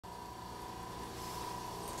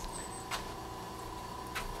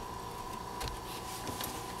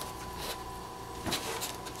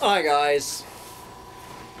Hi guys.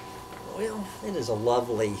 Well, it is a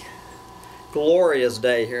lovely, glorious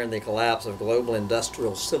day here in the collapse of global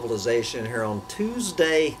industrial civilization here on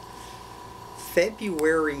Tuesday,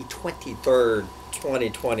 February 23rd,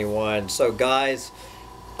 2021. So guys,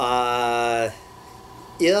 and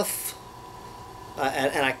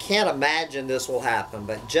I can't imagine this will happen,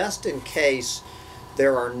 but just in case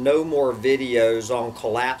there are no more videos on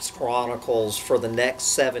Collapse Chronicles for the next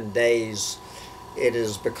 7 days, it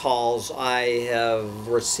is because I have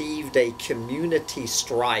received a community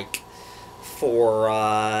strike for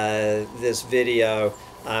this video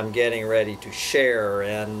I'm getting ready to share.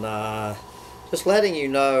 And just letting you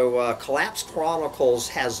know, Collapse Chronicles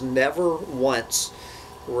has never once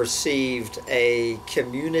received a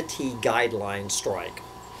community guideline strike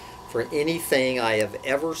for anything I have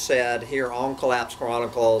ever said here on Collapse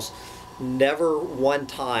Chronicles. Never one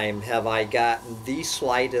time have I gotten the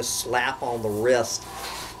slightest slap on the wrist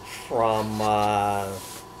from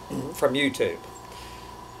YouTube.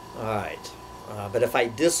 Alright, but if I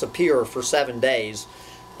disappear for 7 days,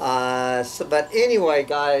 but anyway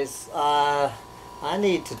guys, I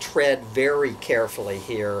need to tread very carefully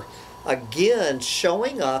here. Again,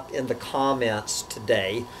 showing up in the comments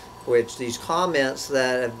today, which these comments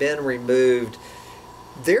that have been removed,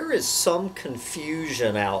 there is some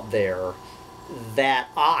confusion out there that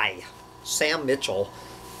I, Sam Mitchell,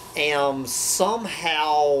 am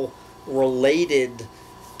somehow related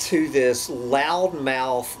to this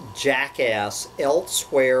loudmouth jackass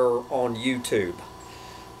elsewhere on YouTube.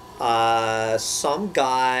 Some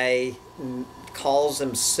guy calls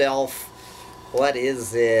himself, what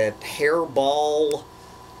is it, Hairball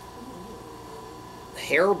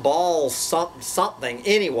something.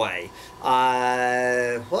 Anyway,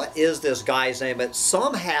 what is this guy's name? But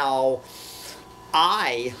somehow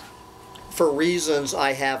I, for reasons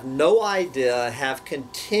I have no idea, have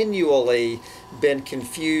continually been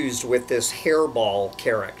confused with this Hairball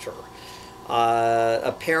character.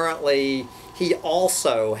 Apparently he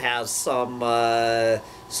also has some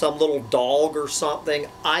little dog or something.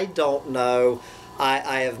 I don't know.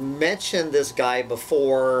 I have mentioned this guy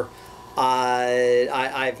before.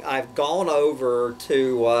 I've gone over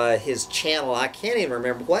to his channel. I can't even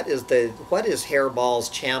remember what is Hairball's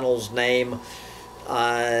channel's name.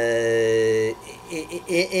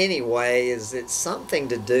 Anyway, is it something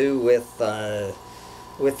to do with the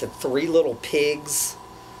three little pigs?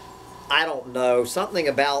 I don't know. Something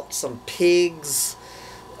about some pigs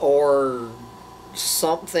or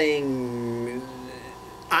something.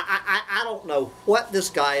 I don't know what this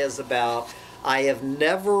guy is about. I have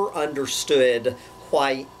never understood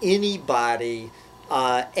why anybody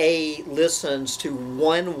listens to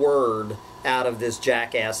one word out of this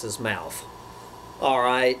jackass's mouth. All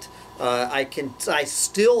right, I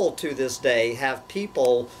still to this day have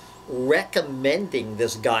people recommending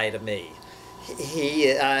this guy to me.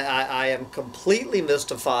 I am completely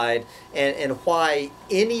mystified, and why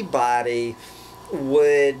anybody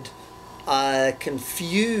would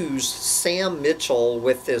confuse Sam Mitchell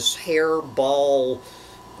with this Hairball,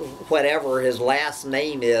 whatever his last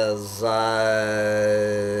name is.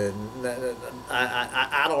 I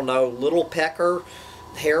don't know, Littlepecker,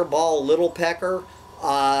 Hairball Littlepecker.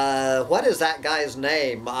 What is that guy's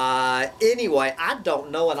name? Anyway, I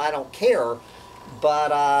don't know and I don't care.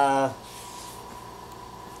 But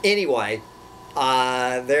anyway,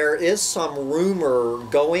 there is some rumor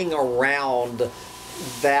going around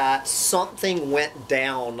that something went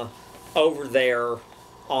down over there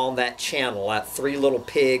on that channel, that Three Little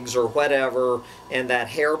Pigs or whatever, and that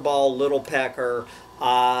Hairball Littlepecker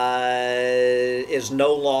is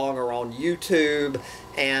no longer on YouTube.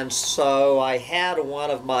 And so I had one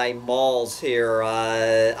of my malls here.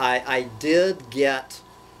 I did get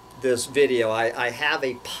this video. I have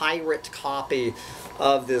a pirate copy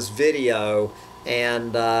of this video,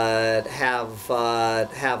 and have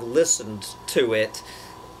listened to it,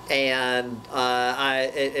 and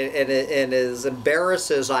and as embarrassed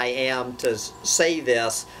as I am to say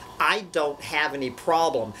this, I don't have any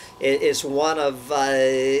problem. It's one of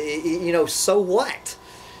you know, so what?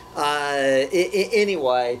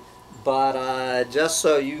 Anyway, but just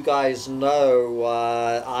so you guys know,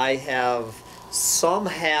 I have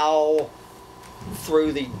somehow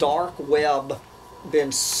through the dark web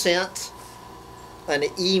been sent an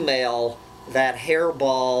email that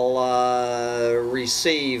Hairball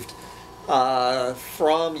received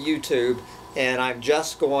from YouTube, and I'm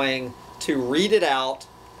just going to read it out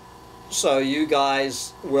so you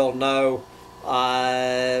guys will know.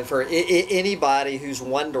 For anybody who's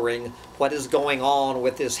wondering what is going on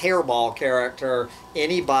with this Hairball character,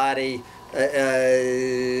 anybody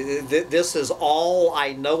This is all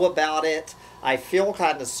I know about it. I feel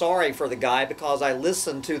kind of sorry for the guy because I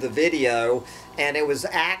listened to the video and it was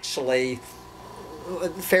actually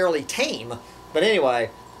fairly tame. But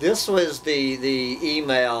anyway, this was the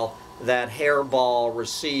email that Hairball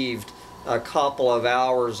received a couple of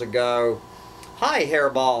hours ago. Hi,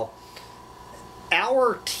 Hairball.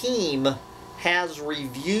 Our team has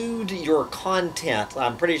reviewed your content.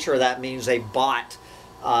 I'm pretty sure that means a bot.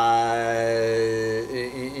 Our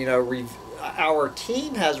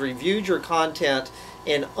team has reviewed your content,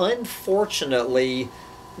 and unfortunately,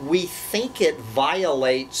 we think it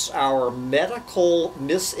violates our medical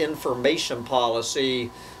misinformation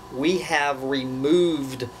policy. We have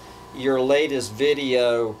removed your latest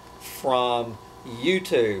video from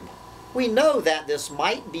YouTube. We know that this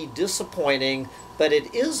might be disappointing, but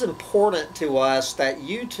it is important to us that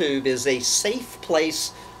YouTube is a safe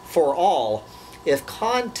place for all. If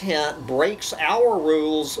content breaks our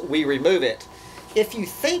rules, we remove it. If you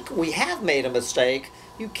think we have made a mistake,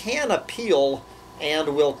 you can appeal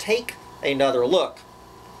and we'll take another look.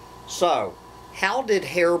 So, how did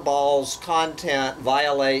Hairball's content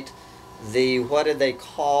violate the, what did they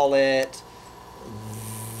call it?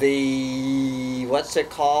 The, what's it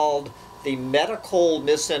called? The medical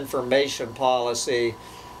misinformation policy.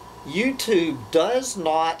 YouTube does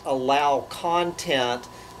not allow content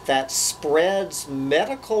that spreads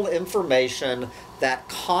medical information that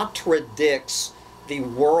contradicts the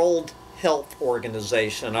World Health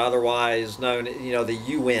Organization, otherwise known, the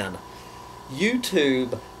UN.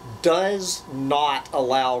 YouTube does not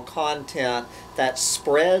allow content that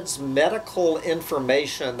spreads medical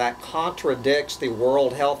information that contradicts the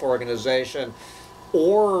World Health Organization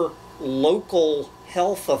or local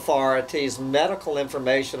health authorities' medical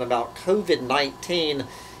information about COVID-19,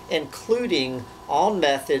 including on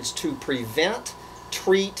methods to prevent,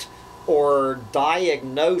 treat, or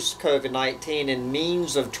diagnose COVID-19 and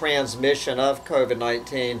means of transmission of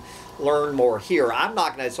COVID-19. Learn more here. I'm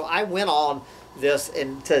not going to, so I went on this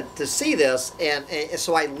and to see this, and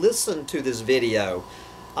so I listened to this video.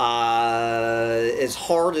 As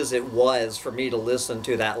hard as it was for me to listen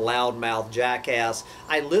to that loudmouth jackass,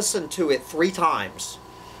 I listened to it 3 times.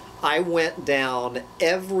 I went down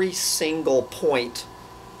every single point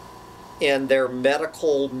in their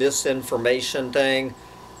medical misinformation thing.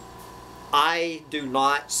 I do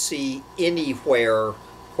not see anywhere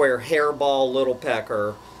where Hairball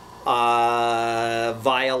Littlepecker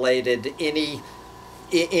violated any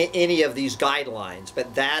of these guidelines,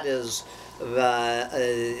 but that is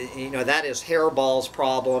that is Hairball's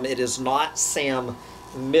problem. It is not Sam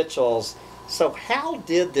Mitchell's. So how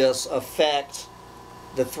did this affect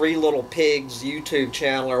the Three Little Pigs YouTube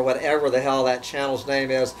channel, or whatever the hell that channel's name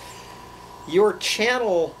is? Your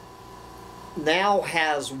channel now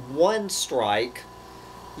has 1 strike.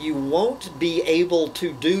 You won't be able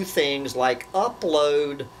to do things like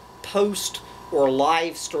upload, post, or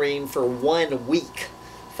live stream for 1 week.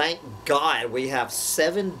 Thank God we have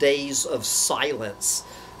 7 days of silence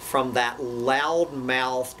from that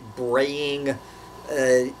loud-mouthed, braying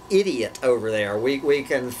idiot over there. We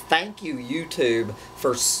can thank you, YouTube,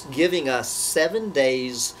 for giving us 7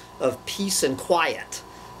 days of peace and quiet.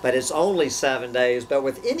 But it's only 7 days. But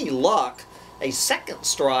with any luck, a 2nd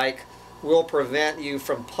strike will prevent you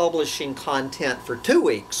from publishing content for 2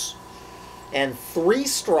 weeks. And 3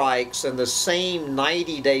 strikes in the same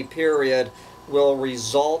 90-day period will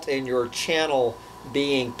result in your channel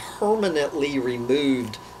being permanently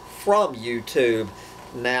removed from YouTube.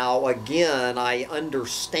 Now, again, I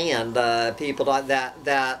understand people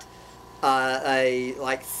that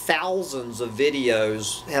like thousands of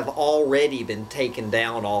videos have already been taken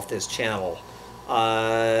down off this channel.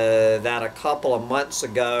 That a couple of months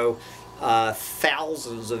ago,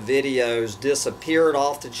 thousands of videos disappeared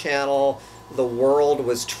off the channel. The world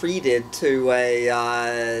was treated to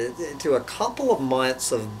a couple of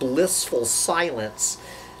months of blissful silence,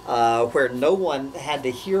 where no one had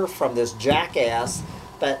to hear from this jackass.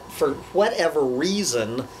 But for whatever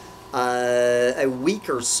reason, a week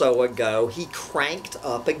or so ago, he cranked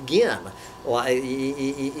up again, like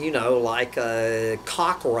like a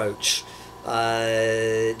cockroach,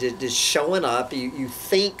 just showing up. You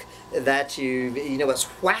think that it's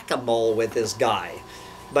whack-a-mole with this guy.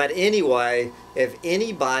 But anyway, if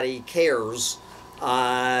anybody cares,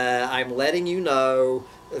 I'm letting you know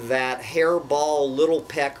that Hairball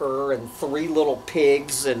Littlepecker and Three Little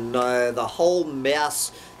Pigs and the whole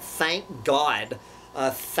mess, thank God,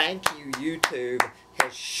 thank you, YouTube,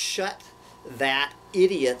 has shut that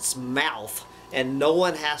idiot's mouth, and no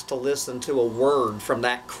one has to listen to a word from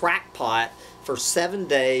that crackpot for 7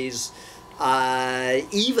 days.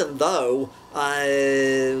 even though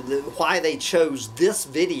why they chose this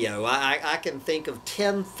video, I can think of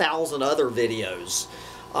 10,000 other videos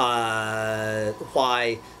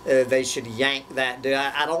why they should yank that.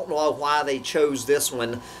 I don't know why they chose this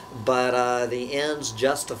one, but the ends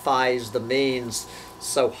justifies the means.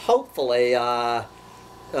 So hopefully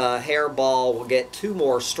Hairball will get 2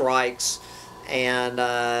 more strikes, and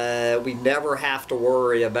we never have to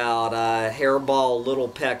worry about Hairball,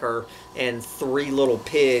 Littlepecker, and 3 little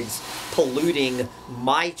pigs polluting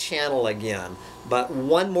my channel again. But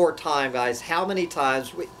one more time, guys, how many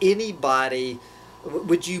times would anybody,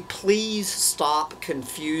 would you please stop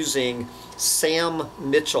confusing Sam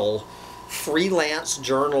Mitchell, freelance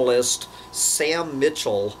journalist Sam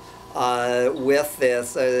Mitchell, with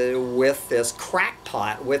this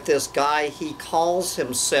crackpot, with this guy. He calls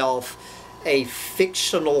himself a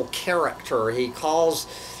fictional character. He calls,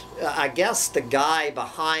 I guess the guy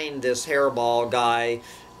behind this Hairball guy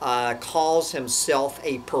calls himself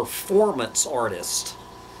a performance artist.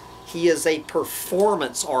 He is a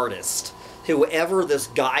performance artist. Whoever this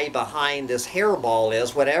guy behind this Hairball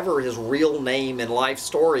is, whatever his real name and life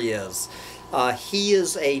story is, he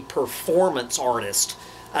is a performance artist.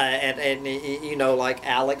 And you know, like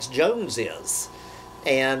Alex Jones is.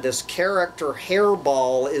 And this character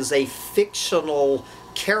Hairball is a fictional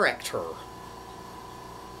character.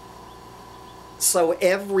 So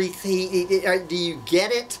everything, do you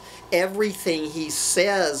get it? Everything he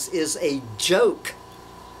says is a joke.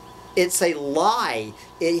 It's a lie.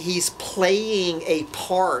 He's playing a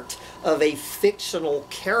part of a fictional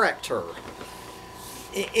character.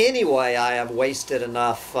 Anyway, I have wasted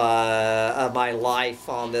enough of my life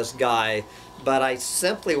on this guy, but I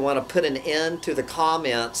simply want to put an end to the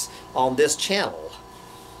comments on this channel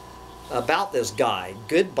about this guy.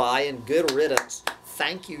 Goodbye and good riddance.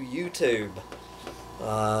 Thank you, YouTube.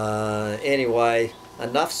 Anyway,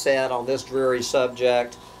 enough said on this dreary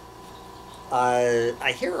subject.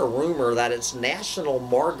 I hear a rumor that it's National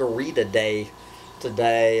Margarita Day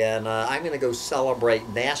today, and I'm going to go celebrate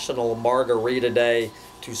National Margarita Day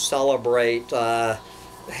to celebrate Hairball,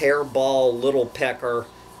 Littlepecker,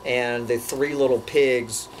 and the 3 little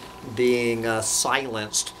pigs being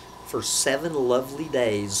silenced for 7 lovely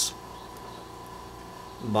days.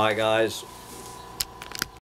 Bye, guys.